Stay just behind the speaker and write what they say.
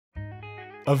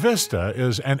Avista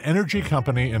is an energy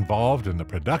company involved in the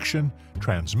production,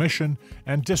 transmission,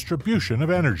 and distribution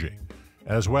of energy,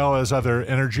 as well as other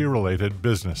energy-related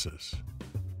businesses.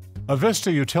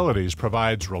 Avista Utilities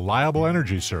provides reliable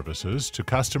energy services to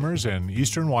customers in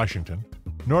eastern Washington,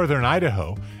 northern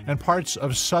Idaho, and parts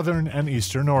of southern and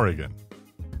eastern Oregon.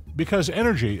 Because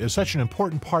energy is such an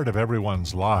important part of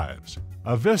everyone's lives,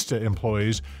 Avista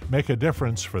employees make a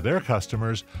difference for their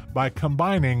customers by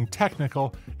combining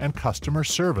technical and customer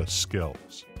service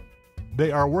skills.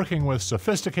 They are working with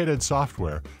sophisticated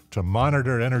software to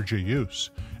monitor energy use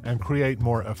and create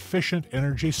more efficient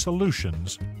energy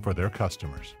solutions for their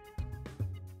customers.